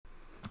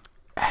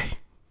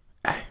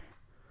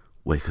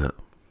Wake up.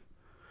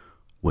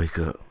 Wake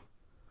up.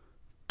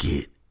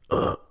 Get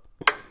up.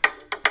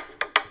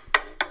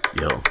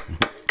 Yo,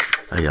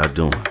 how y'all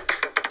doing?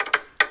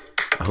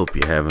 I hope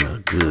you're having a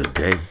good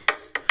day.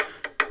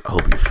 I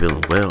hope you're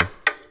feeling well.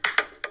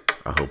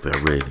 I hope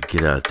you're ready to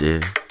get out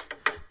there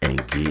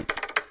and get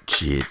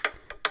shit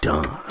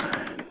done.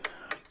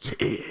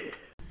 Yeah.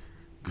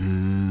 Good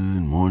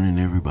morning,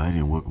 everybody,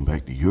 and welcome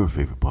back to your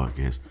favorite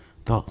podcast,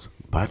 Thoughts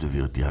by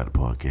DeVille Deotta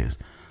Podcast.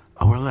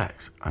 Oh,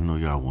 relax. I know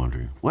y'all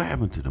wondering, what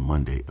happened to the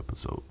Monday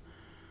episode?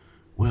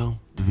 Well,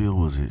 DeVille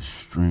was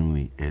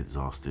extremely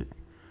exhausted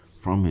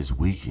from his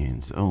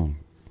weekend, so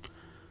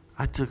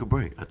I took a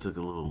break. I took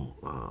a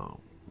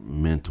little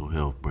mental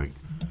health break,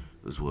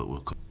 is what we'll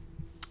call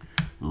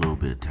it. A little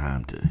bit of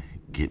time to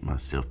get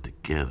myself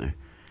together,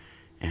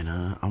 and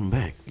I'm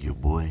back. Your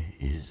boy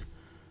is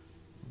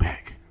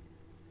back.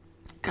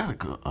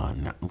 Got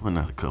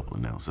not a couple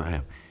announcements. I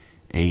have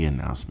a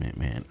announcement,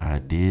 man.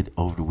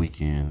 Over the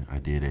weekend, I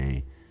did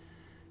a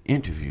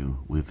interview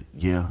with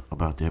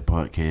about that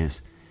podcast,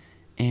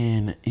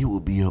 and it will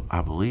be up,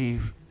 I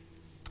believe,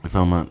 if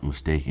I'm not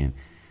mistaken,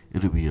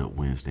 it'll be up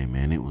Wednesday,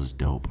 man. It was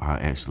dope. I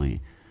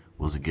actually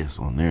was a guest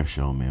on their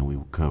show, man. We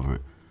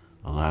covered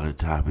a lot of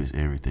topics,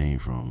 everything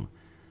from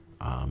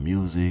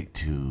music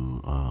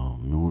to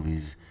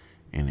movies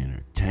and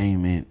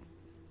entertainment.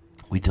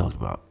 We talked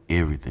about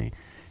everything.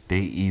 They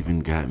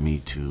even got me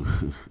to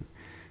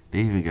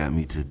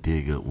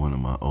dig up one of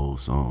my old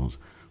songs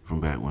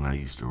from back when I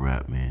used to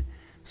rap, man.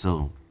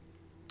 So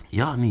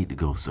y'all need to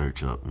go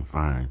search up and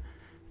find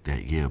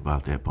that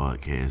about that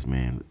podcast,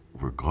 man.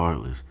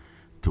 Regardless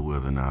to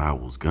whether or not I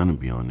was gonna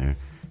be on there,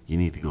 you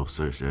need to go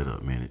search that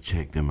up, man, and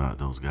check them out.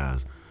 Those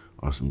guys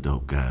are some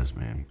dope guys,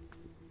 man.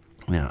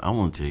 Now I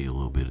want to tell you a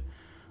little bit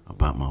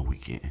about my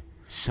weekend.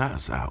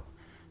 Shouts out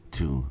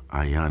to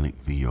Ionic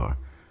VR.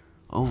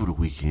 Over the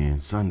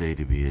weekend, Sunday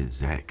to be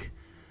exact,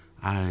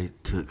 I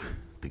took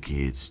the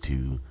kids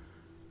to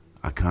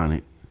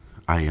Ionic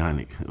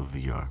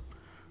VR,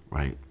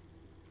 right?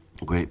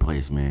 Great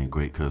place, man.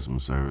 Great customer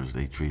service.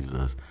 They treated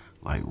us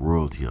like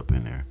royalty up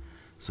in there.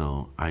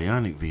 So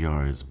Ionic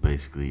VR is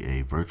basically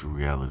a virtual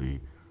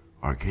reality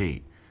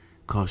arcade.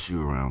 Costs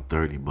you around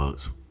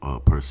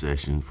 $30 per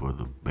session for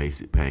the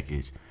basic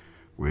package,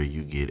 where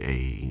you get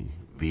a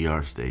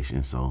VR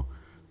station. So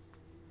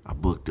I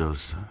booked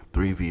us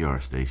 3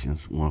 VR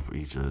stations, one for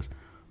each of us,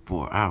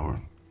 for an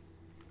hour.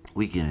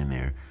 We get in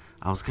there.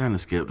 I was kind of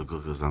skeptical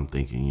because I'm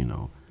thinking,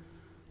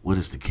 what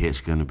is the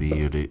catch going to be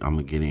here? I'm going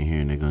to get in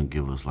here and they're going to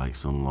give us like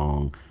some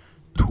long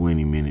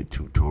 20-minute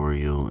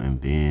tutorial, and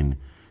then,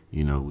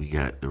 we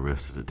got the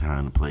rest of the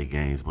time to play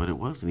games. But it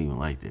wasn't even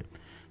like that.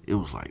 It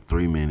was like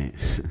 3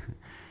 minutes.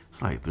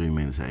 It's like 3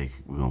 minutes. Hey,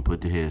 we're going to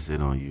put the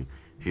headset on you.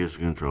 Here's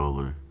the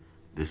controller.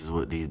 This is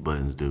what these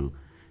buttons do.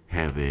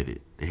 Have at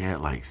it. They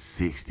had like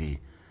 60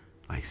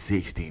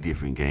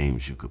 different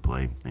games you could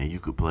play, and you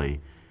could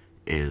play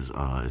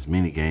as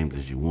many games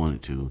as you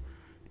wanted to,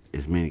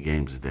 as many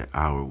games as that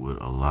hour would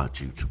allot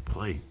you to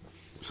play.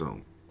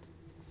 So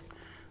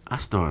I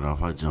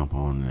jump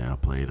on and I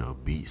played a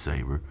Beat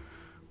Saber.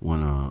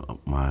 One of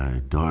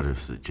my daughter's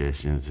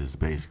suggestions is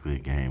basically a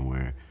game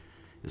where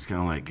it's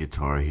kind of like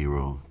Guitar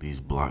Hero.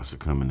 These blocks are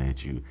coming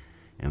at you,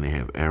 and they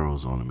have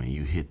arrows on them, and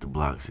you hit the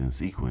blocks in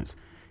sequence,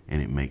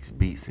 and it makes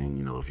beats,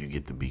 and if you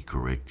get the beat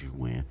correct, you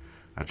win.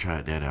 I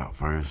tried that out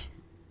first.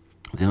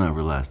 Then I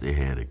realized they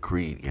had a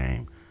Creed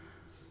game.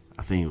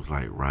 I think it was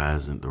like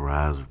the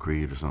Rise of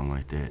Creed or something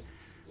like that.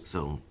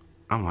 So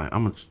I'm like,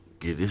 I'm going to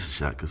give this a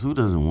shot, because who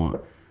doesn't want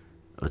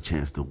a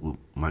chance to whoop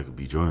Michael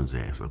B. Jordan's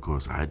ass? Of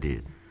course I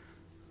did.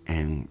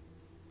 And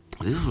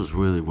this was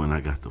really when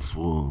I got the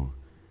full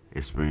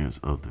experience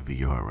of the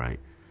VR, right?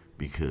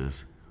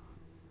 Because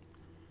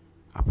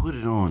I put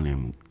it on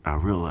and I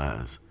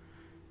realized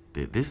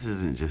that this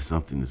isn't just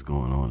something that's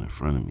going on in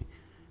front of me.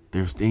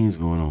 There's things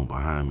going on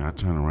behind me. I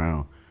turn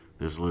around,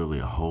 there's literally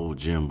a whole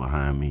gym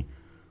behind me.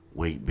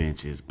 Weight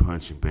benches,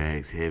 punching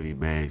bags, heavy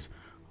bags,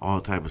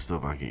 all type of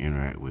stuff I can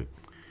interact with.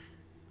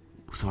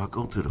 So I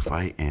go to the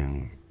fight,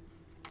 and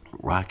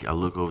Rocky, I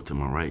look over to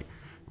my right,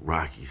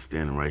 Rocky's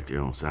standing right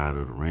there on the side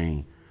of the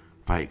ring.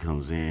 Fight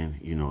comes in,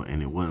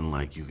 and it wasn't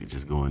like you could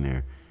just go in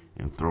there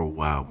and throw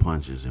wild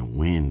punches and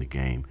win the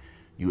game.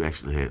 You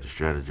actually had to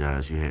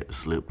strategize. You had to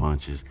slip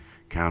punches,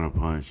 counter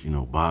punch,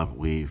 bob,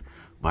 weave,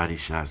 body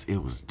shots.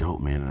 It was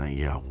dope, man. And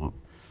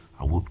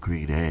I whooped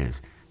Creed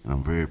ass, and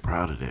I'm very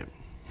proud of that.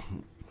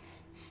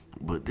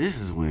 But this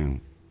is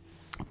when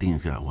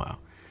things got wild.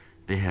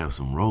 They have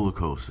some roller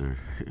coaster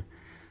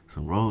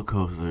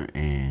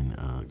and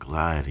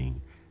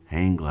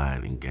hang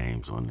gliding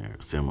games on there,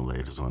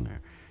 simulators on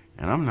there.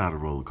 And I'm not a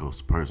roller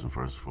coaster person,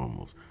 first and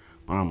foremost.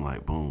 But I'm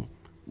like, boom,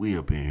 we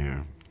up in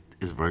here.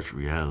 It's virtual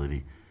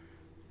reality.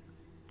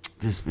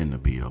 This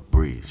finna be a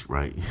breeze,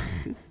 right?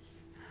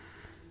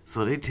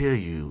 So they tell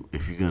you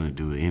if you're going to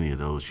do any of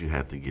those, you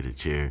have to get a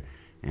chair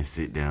and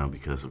sit down,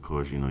 because of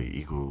course, your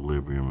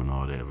equilibrium and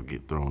all that will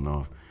get thrown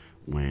off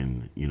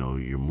when,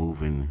 you're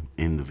moving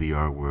in the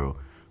VR world,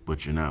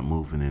 but you're not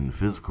moving in the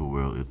physical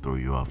world. It'll throw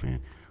you off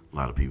in a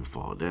lot of people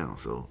fall down.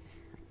 So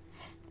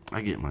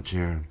I get my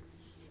chair,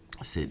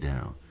 sit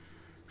down,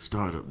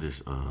 start up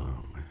this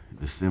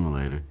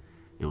simulator.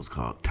 It was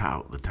called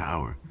the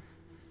Tower,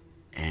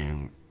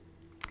 and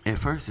at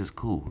first it's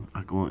cool.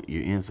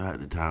 You're inside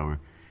the tower,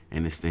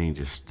 and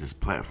this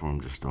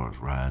platform just starts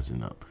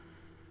rising up,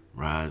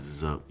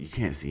 rises up. You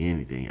can't see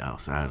anything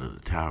outside of the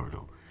tower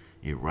though.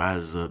 It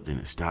rises up, then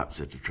it stops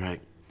at the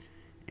track,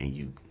 and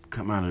you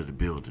come out of the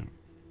building.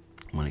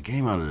 When it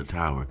came out of the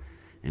tower,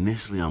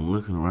 initially I'm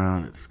looking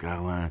around at the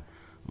skyline.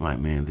 I'm like,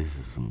 man, this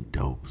is some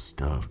dope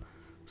stuff.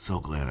 So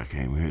glad I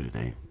came here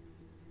today.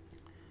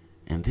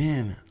 And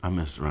then I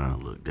messed around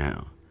and looked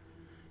down.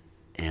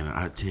 And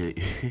I tell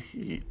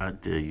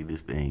you,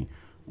 this thing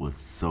was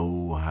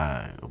so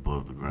high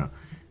above the ground.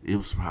 It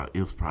was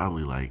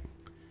probably like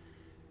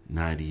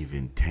not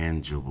even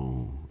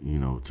tangible,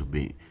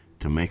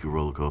 to make a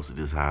roller coaster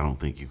this high. I don't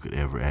think you could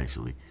ever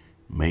actually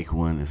make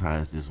one as high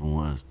as this one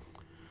was.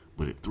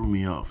 But it threw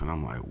me off, and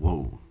I'm like,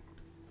 whoa.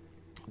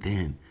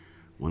 Then,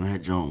 when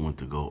that jump went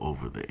to go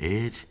over the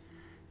edge,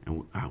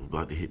 and I was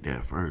about to hit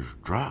that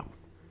first drop,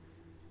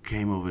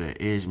 came over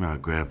that edge, man, I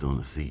grabbed on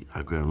the seat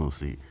like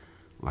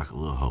a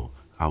little hoe.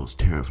 I was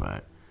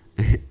terrified.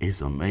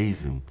 It's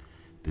amazing,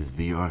 this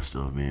VR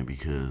stuff, man,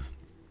 because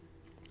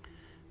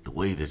the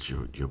way that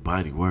your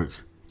body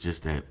works,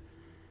 just that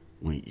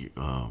when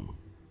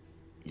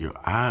your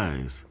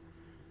eyes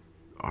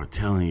are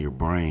telling your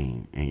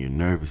brain and your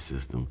nervous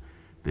system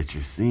that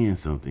you're seeing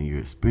something, you're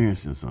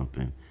experiencing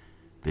something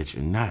that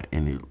you're not.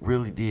 And it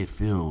really did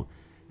feel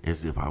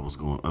as if I was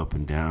going up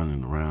and down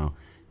and around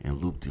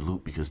and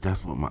loop-de-loop, because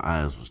that's what my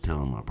eyes was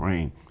telling my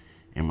brain,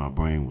 and my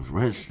brain was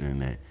registering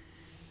that.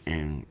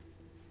 And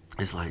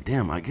it's like,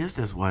 damn, I guess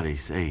that's why they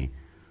say,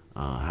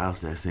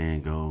 how's that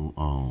saying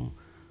go,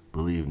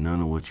 believe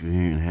none of what you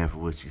hear and half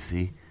of what you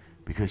see,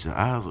 because your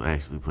eyes will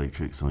actually play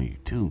tricks on you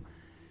too.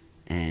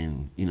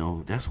 And,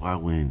 that's why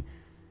when,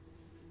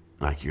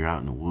 like, you're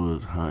out in the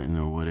woods hunting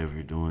or whatever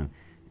you're doing,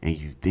 and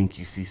you think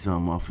you see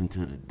something off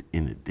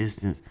in the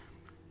distance,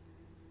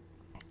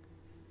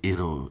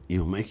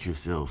 you'll make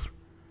yourself,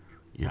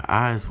 your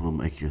eyes will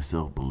make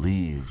yourself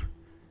believe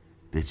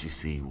that you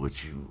see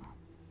what you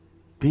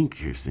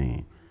think you're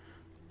seeing.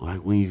 Like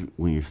when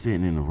you're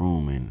sitting in a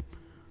room and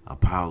a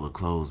pile of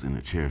clothes in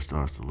a chair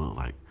starts to look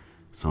like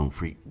some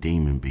freak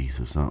demon beast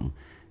or something,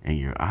 and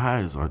your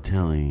eyes are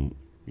telling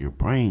your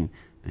brain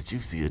that you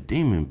see a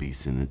demon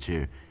beast in the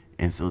chair.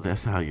 And so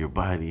that's how your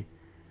body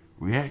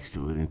reacts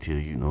to it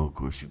until, of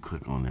course, you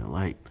click on that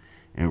light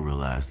and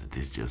realize that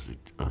this is just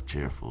a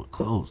chair full of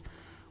clothes.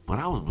 But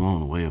I was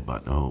blown away by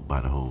the whole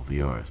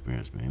VR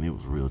experience, man. It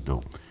was real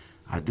dope.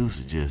 I do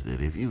suggest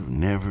that if you've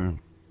never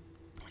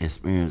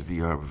experienced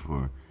VR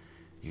before,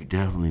 you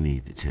definitely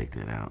need to check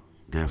that out.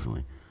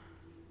 Definitely.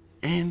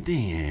 And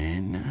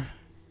then,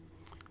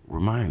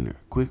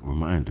 quick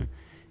reminder,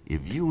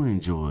 if you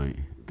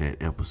enjoyed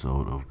that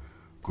episode of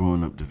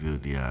Growing Up DeVille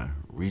DI,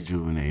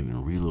 Rejuvenated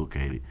and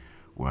Relocated,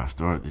 where I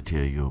started to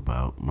tell you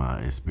about my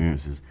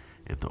experiences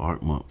at the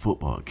Arkmont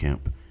football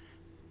camp,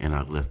 and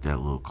I left that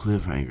little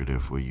cliffhanger there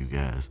for you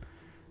guys.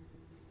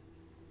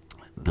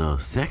 The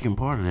second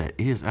part of that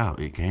is out.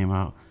 It came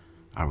out.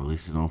 I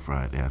released it on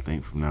Friday. I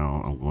think from now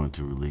on I'm going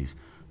to release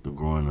the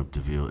Growing Up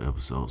DeVille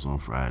episodes on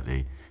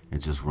Friday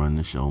and just run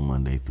the show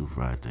Monday through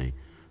Friday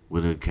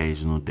with an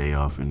occasional day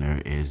off in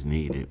there as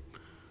needed.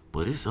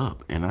 But it's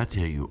up, and I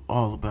tell you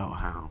all about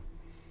how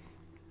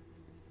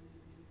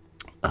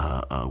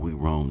we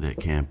roamed that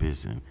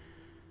campus, and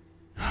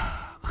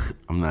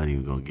I'm not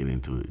even going to get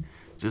into it.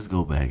 Just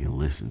go back and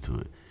listen to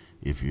it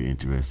if you're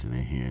interested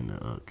in hearing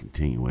the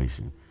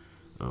continuation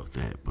of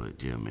that.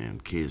 But yeah,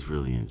 man, kids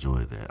really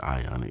enjoy that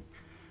Ionic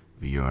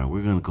VR, and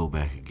we're going to go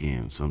back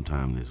again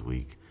sometime this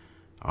week.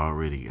 I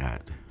already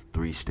got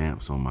 3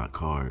 stamps on my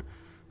card,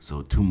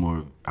 so 2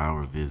 more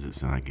hour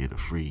visits and I get a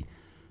free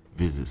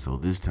visit. So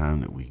this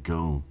time that we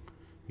go,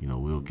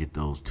 we'll get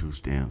those 2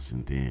 stamps,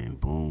 and then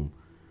boom,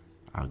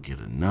 I'll get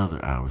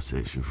another hour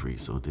session free.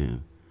 So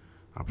then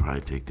I'll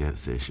probably take that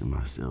session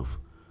myself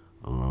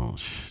alone.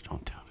 Shh,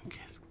 don't tell them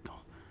kids. Don't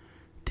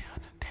tell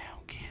the damn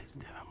kids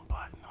that I'm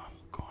plotting on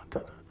going to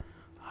the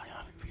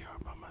Ionic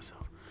VR by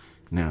myself.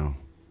 Now,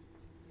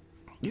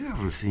 you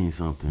ever seen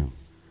something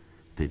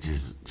that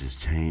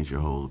just changed your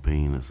whole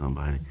opinion of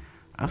somebody?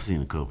 I've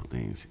seen a couple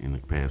things in the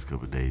past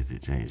couple of days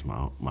that changed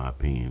my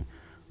opinion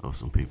of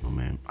some people,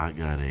 man. I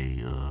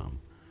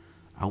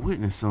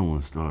witnessed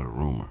someone start a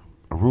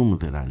rumor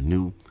that I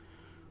knew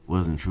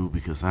wasn't true,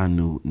 because I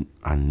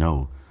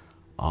know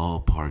all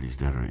parties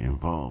that are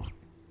involved.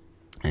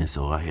 And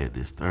so I had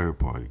this third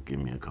party give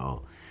me a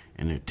call,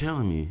 and they're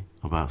telling me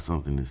about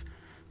something that's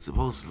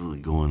supposedly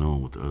going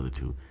on with the other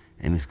 2,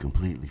 and it's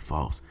completely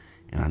false.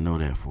 And I know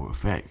that for a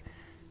fact.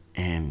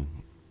 And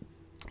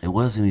it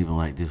wasn't even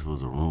like this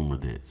was a rumor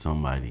that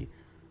somebody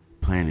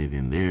planted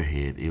in their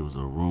head. It was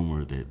a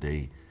rumor that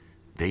they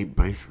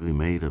basically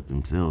made up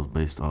themselves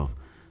based off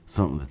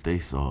something that they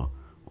saw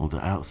on the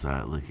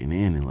outside looking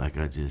in. And like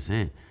I just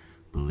said,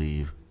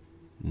 believe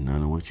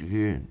none of what you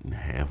hear and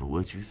half of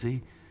what you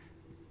see.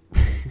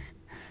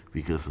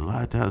 because a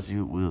lot of times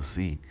you will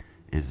see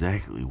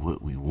exactly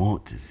what we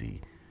want to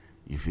see.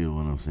 You feel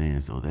what I'm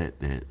saying? So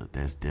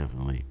that's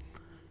definitely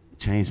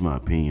changed my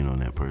opinion on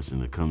that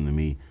person to come to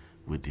me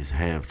with this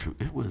half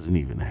truth. It wasn't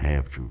even a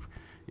half truth.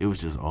 It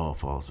was just all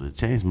false. So it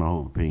changed my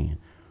whole opinion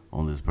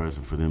on this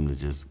person for them to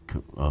just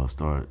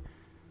start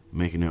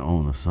making their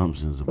own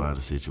assumptions about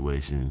a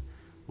situation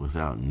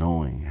without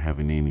knowing,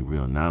 having any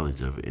real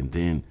knowledge of it, and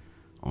then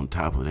on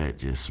top of that,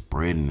 just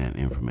spreading that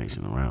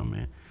information around,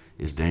 man.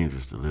 It's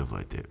dangerous to live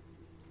like that.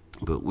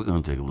 But we're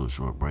gonna take a little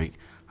short break.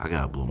 I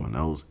gotta blow my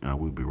nose, and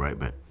we'll be right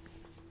back.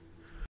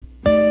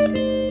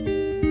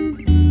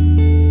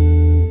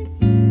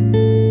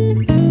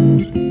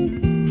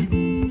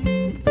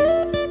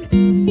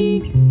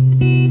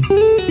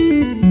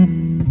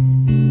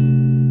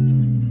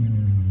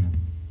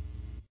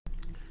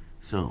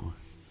 So,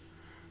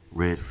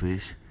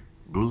 redfish,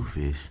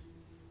 bluefish,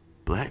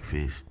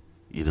 blackfish,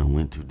 you done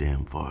went too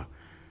damn far.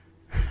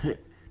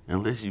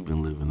 Unless you've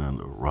been living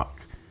under a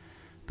rock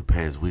the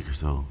past week or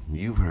so,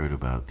 you've heard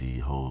about the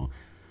whole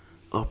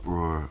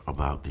uproar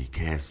about the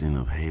casting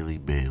of Halle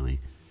Bailey,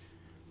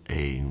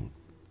 a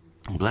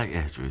black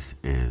actress,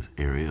 as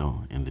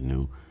Ariel in the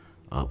new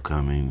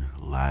upcoming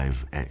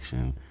live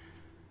action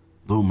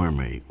Little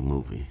Mermaid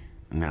movie.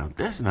 Now,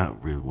 that's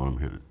not really what I'm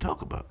here to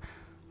talk about.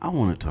 I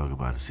want to talk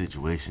about a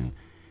situation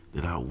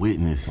that I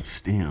witnessed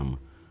stem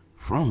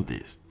from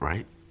this,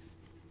 right?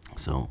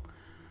 So,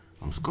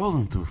 I'm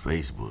scrolling through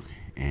Facebook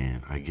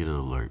and I get an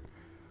alert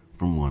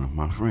from one of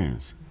my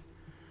friends.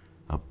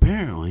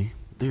 Apparently,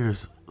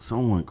 there's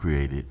someone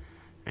created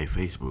a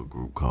Facebook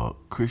group called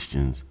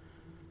Christians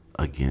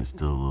Against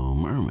the Little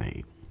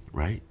Mermaid,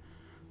 right?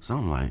 So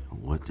I'm like,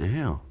 what the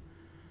hell?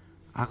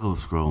 I go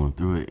scrolling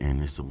through it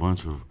and it's a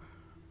bunch of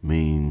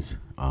memes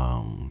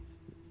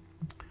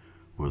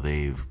where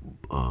they've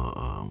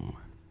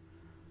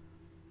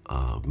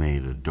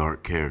made a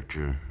dark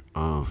character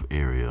of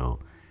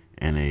Ariel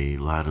and a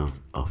lot of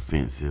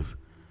offensive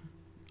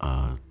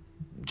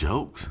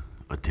jokes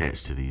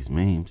attached to these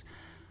memes.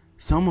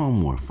 Some of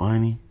them were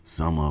funny,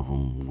 some of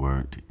them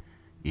weren't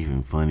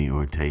even funny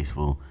or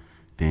tasteful.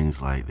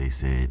 Things like they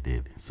said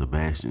that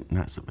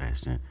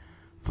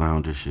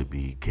Flounder should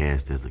be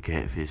cast as a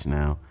catfish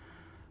now,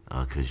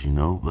 because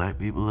black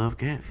people love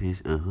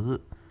catfish.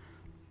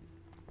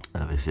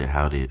 They said,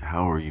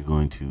 how are you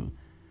going to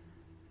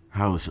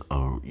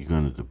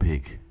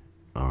depict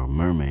a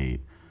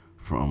mermaid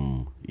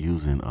from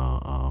using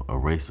a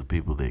race of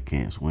people that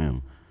can't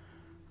swim?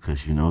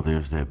 Because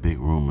there's that big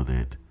rumor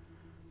that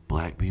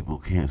black people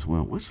can't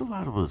swim, which a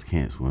lot of us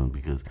can't swim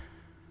because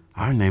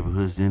our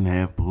neighborhoods didn't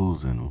have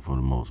pools in them for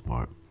the most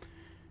part.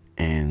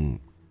 And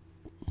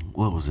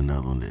what was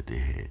another one that they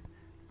had?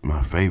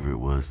 My favorite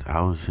was,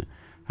 how is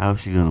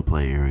she gonna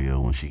play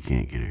Ariel when she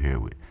can't get her hair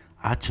wet?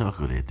 I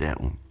chuckled at that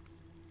one.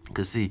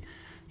 Cause see,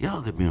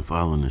 y'all that been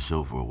following the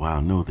show for a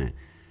while know that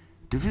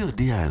DeVille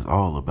D.I. is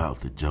all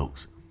about the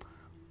jokes.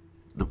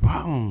 The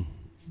problem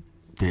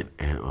that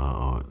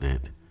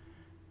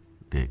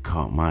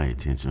caught my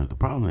attention, the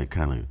problem that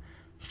kind of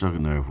struck a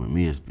nerve with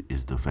me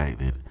is the fact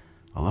that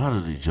a lot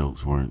of the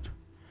jokes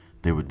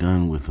they were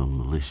done with a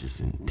malicious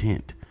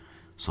intent.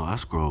 So I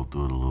scrolled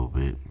through it a little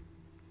bit,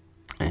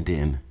 and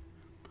then,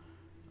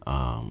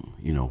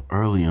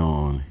 early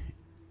on,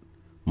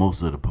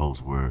 most of the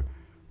posts were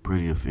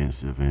pretty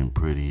offensive and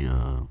pretty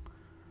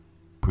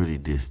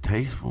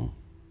distasteful.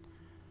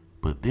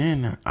 But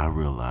then I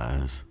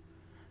realized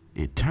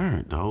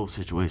the whole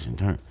situation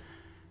turned.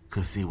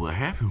 Because see, what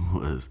happened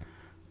was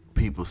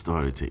people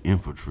started to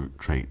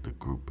infiltrate the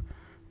group.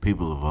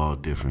 People of all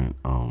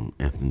different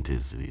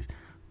ethnicities.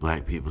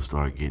 Black people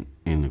started getting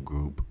in the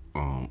group.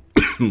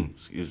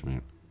 Excuse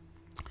me.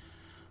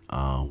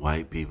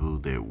 White people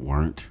that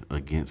weren't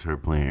against her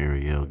playing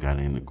Ariel got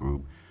in the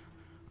group.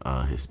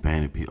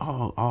 Hispanic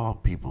people, all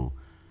people.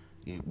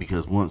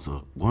 Because once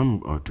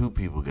one or two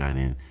people got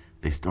in,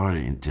 they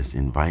started just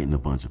inviting a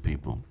bunch of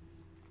people.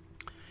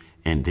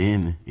 And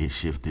then it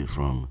shifted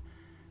from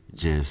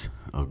just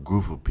a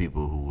group of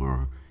people who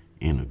were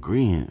in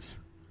agreement,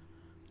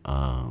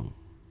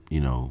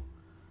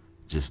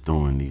 just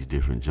throwing these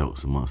different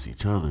jokes amongst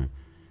each other,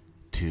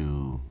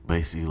 to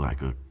basically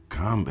like a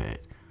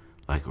combat,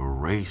 like a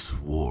race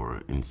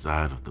war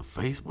inside of the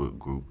Facebook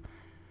group.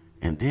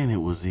 And then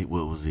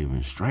what was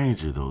even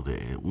stranger though,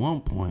 that at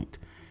one point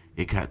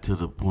it got to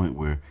the point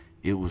where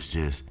it was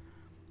just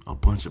a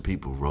bunch of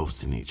people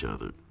roasting each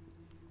other.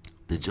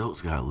 The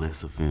jokes got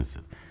less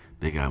offensive.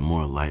 They got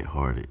more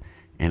lighthearted.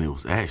 And it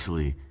was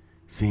actually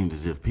seemed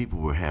as if people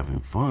were having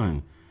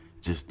fun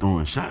just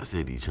throwing shots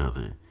at each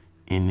other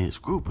in this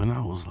group. And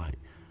I was like,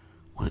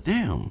 well,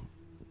 damn,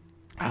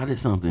 how did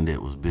something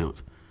that was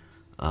built,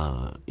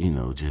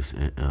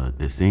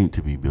 that seemed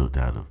to be built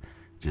out of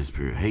just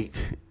pure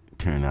hate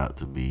turn out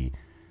to be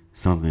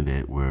something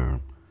that where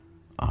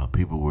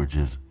people were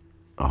just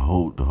the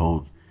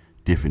whole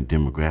different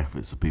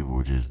demographics of people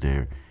were just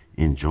there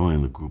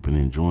enjoying the group and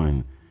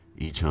enjoying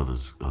each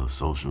other's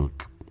social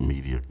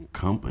media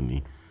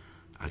company,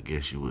 I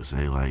guess you would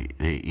say. Like,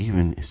 they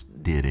even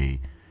did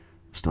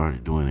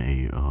started doing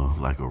a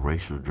like a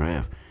racial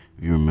draft.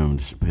 If you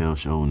remember the Chappelle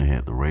Show when they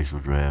had the racial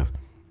draft,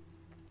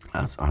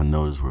 I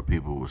noticed where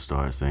people would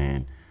start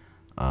saying,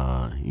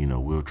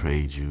 we'll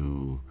trade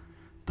you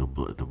the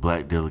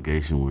black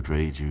delegation will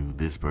trade you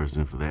this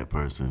person for that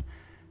person,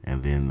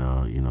 and then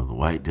the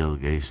white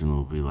delegation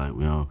will be like,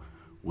 we'll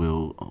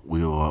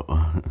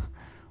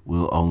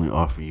we'll only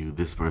offer you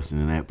this person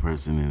and that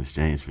person in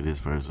exchange for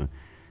this person.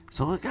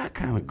 So it got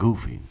kind of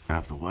goofy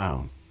after a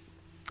while,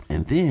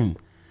 and then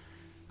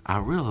I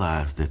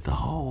realized that the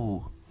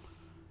whole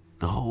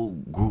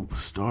group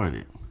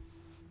started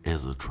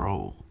as a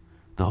troll.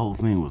 The whole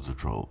thing was a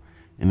troll.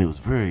 And it was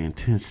very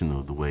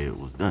intentional the way it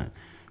was done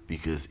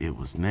because it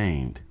was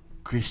named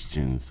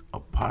Christians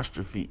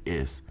apostrophe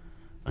S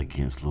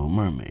against Little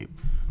Mermaid,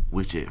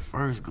 which at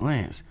first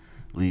glance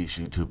leads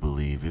you to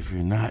believe if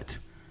you're not,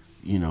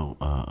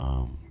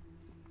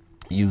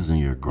 using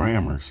your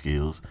grammar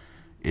skills,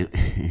 it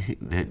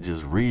that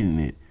just reading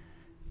it,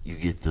 you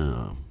get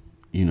the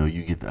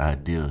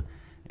idea.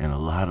 And a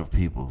lot of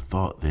people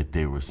thought that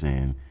they were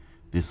saying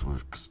this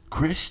was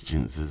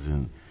Christians, as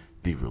in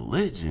the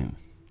religion,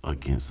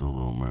 against the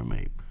Little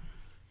Mermaid.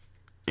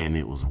 And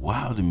it was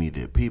wild to me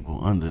that people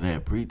under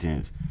that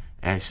pretense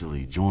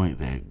actually joined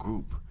that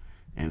group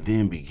and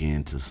then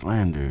began to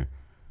slander,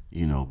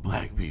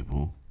 black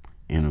people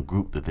in a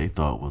group that they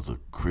thought was a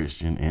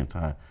Christian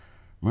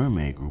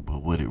anti-mermaid group.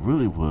 But what it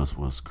really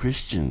was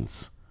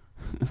Christians,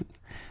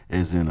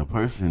 as in a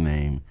person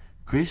named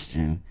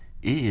Christian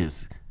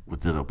is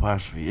with the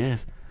apostrophe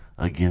S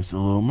against the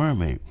Little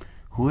Mermaid.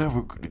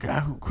 The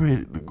guy who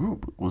created the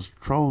group was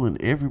trolling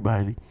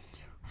everybody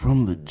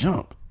from the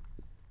jump.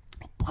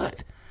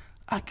 But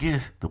I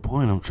guess the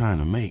point I'm trying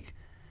to make,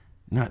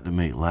 not to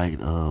make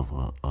light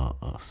of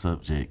a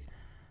subject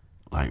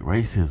like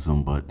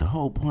racism, but the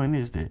whole point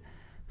is that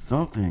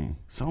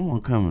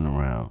someone coming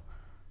around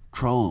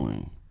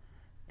trolling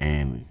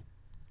and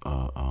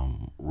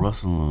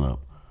rustling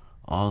up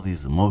all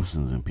these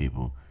emotions in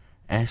people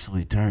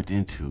actually turned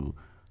into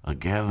a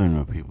gathering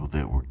of people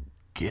that were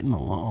getting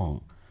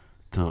along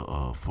to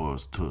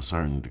a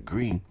certain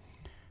degree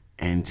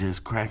and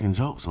just cracking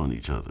jokes on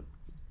each other.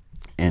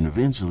 And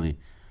eventually,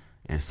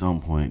 at some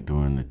point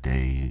during the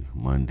day,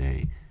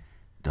 Monday,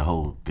 the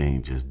whole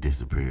thing just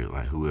disappeared.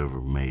 Like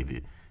whoever made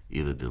it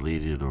either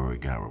deleted or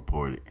it got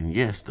reported. And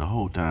yes, the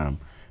whole time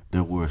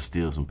there were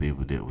still some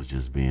people that was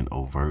just being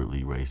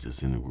overtly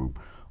racist in the group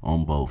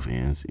on both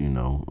ends,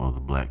 of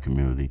the black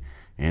community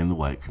and the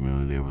white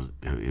community.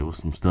 It was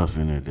some stuff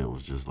in there that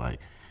was just like,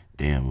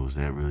 damn, was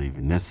that really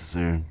even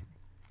necessary?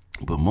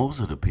 But most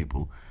of the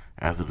people,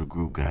 after the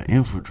group got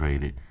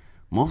infiltrated,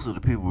 most of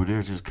the people were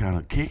there just kind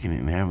of kicking it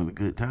and having a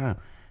good time.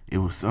 It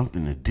was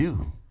something to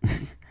do.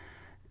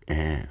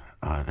 And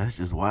that's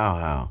just wild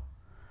how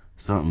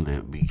something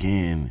that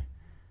began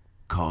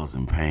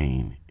causing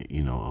pain,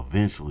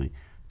 eventually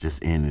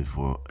just ended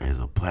as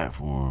a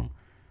platform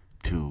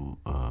to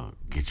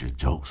get your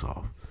jokes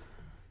off.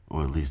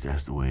 Or at least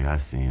that's the way I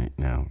seen it.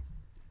 Now,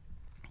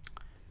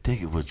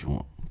 take it what you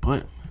want.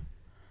 But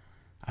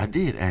I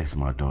did ask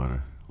my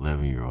daughter,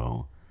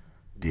 11-year-old,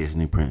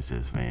 Disney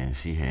princess fan.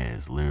 She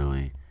has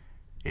literally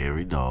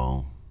every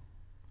doll,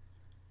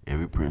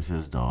 every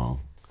princess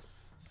doll.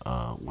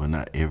 Well,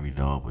 not every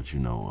doll, but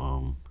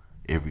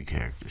every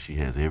character. She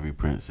has every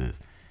princess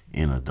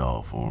in a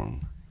doll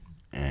form.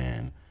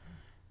 And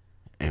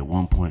at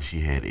one point,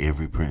 she had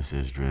every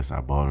princess dress.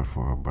 I bought her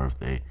for her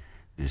birthday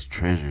this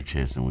treasure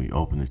chest, and when we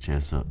opened the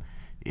chest up,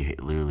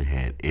 it literally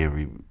had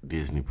every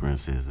Disney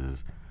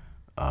princess's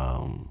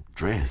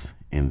dress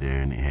in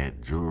there, and it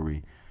had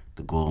jewelry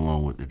to go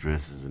along with the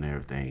dresses and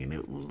everything. And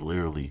it was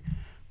literally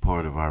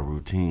part of our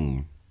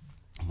routine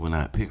when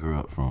I pick her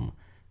up from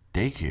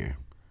daycare.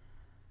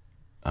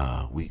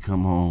 We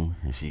come home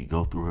and she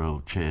go through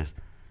her chest,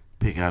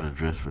 pick out a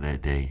dress for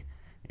that day,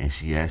 and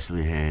she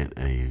actually had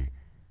a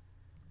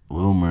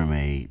Little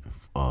Mermaid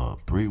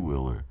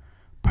 3-wheeler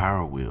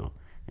Power Wheel,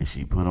 and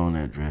she put on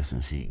that dress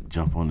and she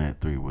jumped on that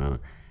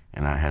 3-wheeler,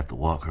 and I had to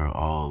walk her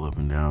all up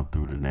and down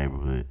through the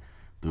neighborhood,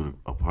 through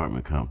the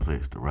apartment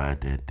complex to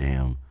ride that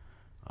damn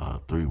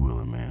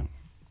 3-wheeler, man.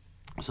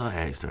 So I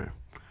asked her,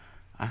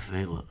 I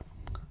say, look,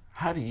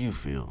 how do you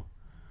feel,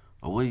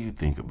 or what do you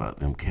think about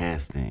them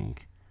casting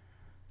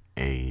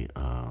a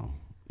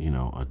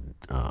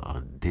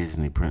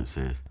Disney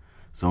princess,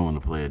 someone to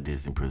play a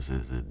Disney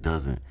princess that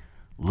doesn't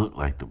look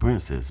like the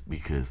princess?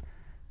 Because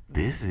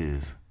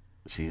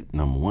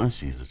number one,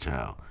 she's a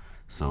child.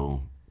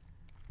 So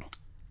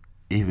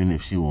even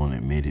if she won't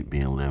admit it,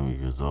 being 11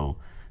 years old,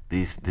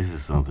 this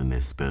is something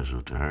that's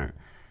special to her.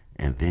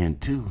 And then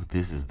two,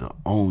 this is the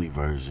only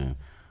version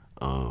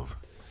of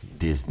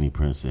Disney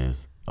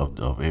princess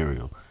of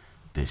Ariel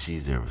that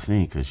she's ever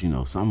seen. Because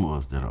some of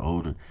us that are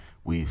older,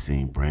 we've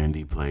seen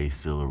Brandy play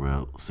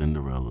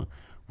Cinderella.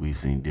 We've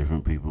seen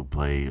different people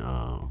play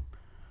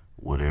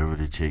whatever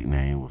the chick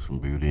name was from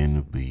Beauty and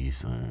the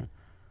Beast, and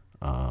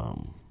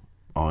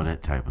all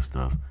that type of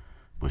stuff.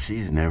 But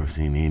she's never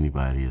seen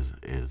anybody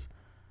as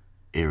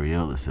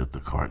Ariel except the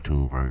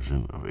cartoon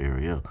version of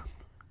Ariel.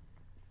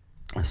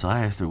 And so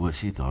I asked her what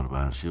she thought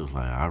about it. She was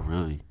like, I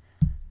really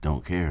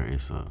don't care.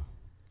 It's a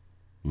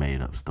made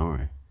up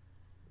story.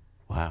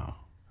 Wow.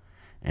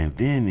 And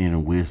then,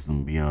 in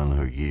wisdom beyond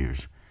her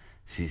years,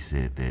 she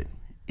said that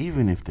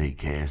even if they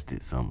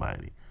casted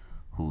somebody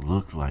who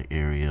looked like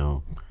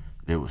Ariel,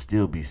 there would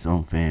still be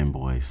some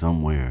fanboy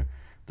somewhere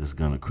that's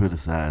going to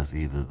criticize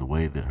either the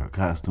way that her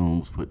costume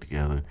was put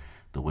together,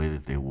 the way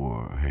that they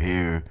wore her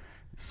hair.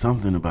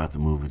 Something about the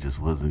movie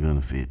just wasn't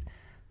going to fit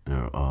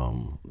the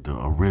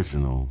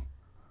original,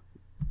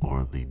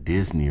 or the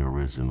Disney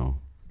original,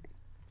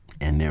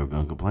 and they were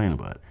going to complain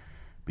about it.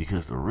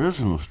 Because the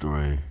original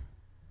story,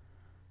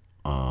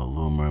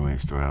 Little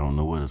Mermaid story, I don't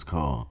know what it's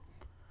called,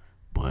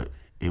 but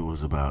it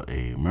was about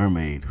a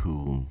mermaid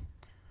who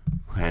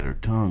had her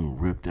tongue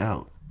ripped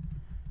out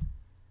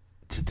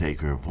to take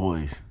her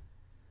voice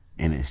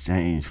in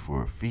exchange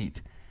for her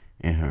feet,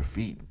 and her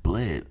feet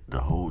bled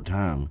the whole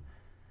time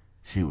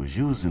she was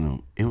using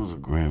them. It was a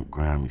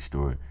grimy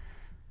story,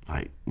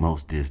 like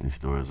most Disney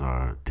stories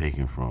are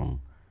taken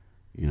from,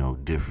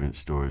 different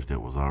stories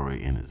that was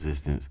already in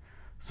existence.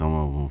 Some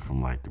of them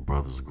from like the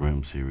Brothers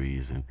Grimm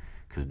series, and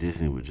because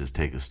Disney would just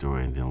take a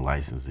story and then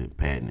license it,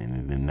 patent it,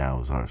 and then now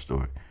it's our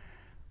story.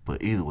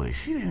 But either way,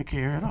 she didn't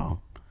care at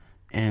all.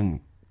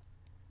 And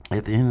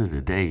at the end of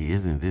the day,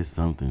 isn't this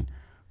something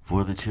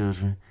for the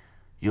children?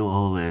 Your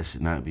old ass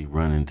should not be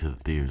running to the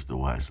theaters to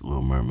watch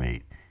Little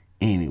Mermaid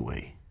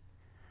anyway.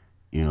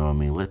 You know what I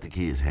mean? Let the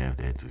kids have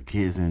that. The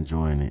kids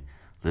enjoying it,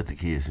 let the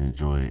kids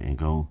enjoy it and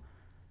go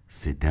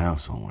sit down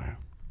somewhere.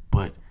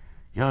 But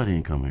y'all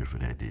didn't come here for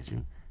that, did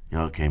you?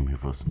 Y'all came here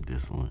for some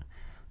discipline.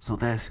 So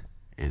that's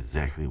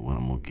exactly what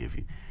I'm going to give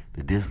you.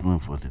 The discipline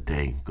for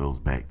today goes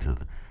back to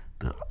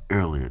the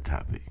earlier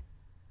topic.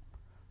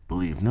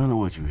 Believe none of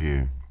what you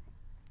hear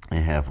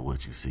and half of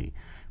what you see,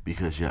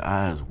 because your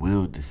eyes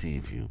will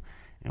deceive you.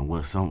 And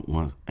once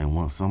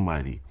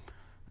somebody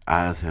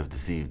eyes have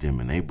deceived them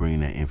and they bring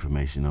that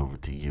information over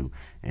to you,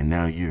 and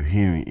now you're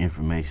hearing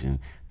information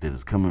that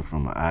is coming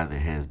from an eye that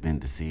has been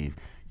deceived,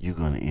 you're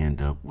going to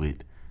end up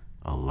with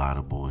a lot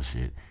of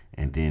bullshit.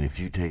 And then if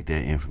you take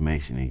that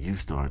information and you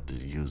start to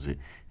use it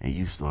and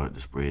you start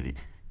to spread it,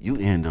 you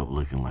end up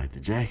looking like the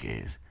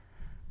jackass.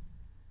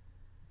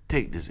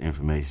 Take this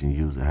information,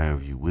 use it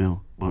however you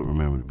will, but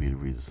remember to be the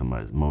reason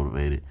somebody's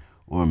motivated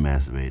or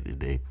masturbated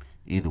today.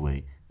 Either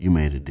way, you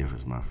made a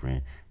difference, my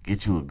friend.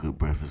 Get you a good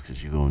breakfast,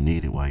 because you're going to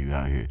need it while you're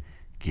out here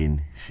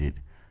getting shit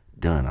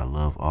done. I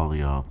love all of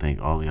y'all.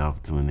 Thank all of y'all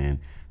for tuning in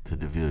to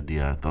the DeVille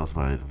DI Thoughts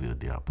by the DeVille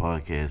DI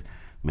podcast.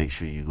 Make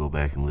sure you go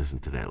back and listen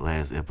to that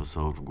last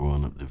episode of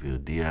Growing Up DeVille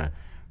DI,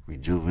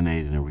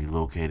 Rejuvenated and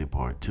Relocated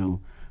Part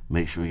 2.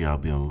 Make sure y'all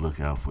be on the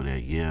lookout for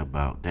that Yeah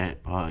About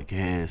That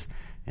podcast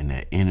and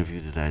that interview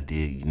that I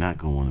did. You're not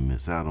going to want to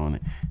miss out on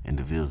it. And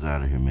DeVille's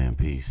out of here, man.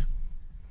 Peace.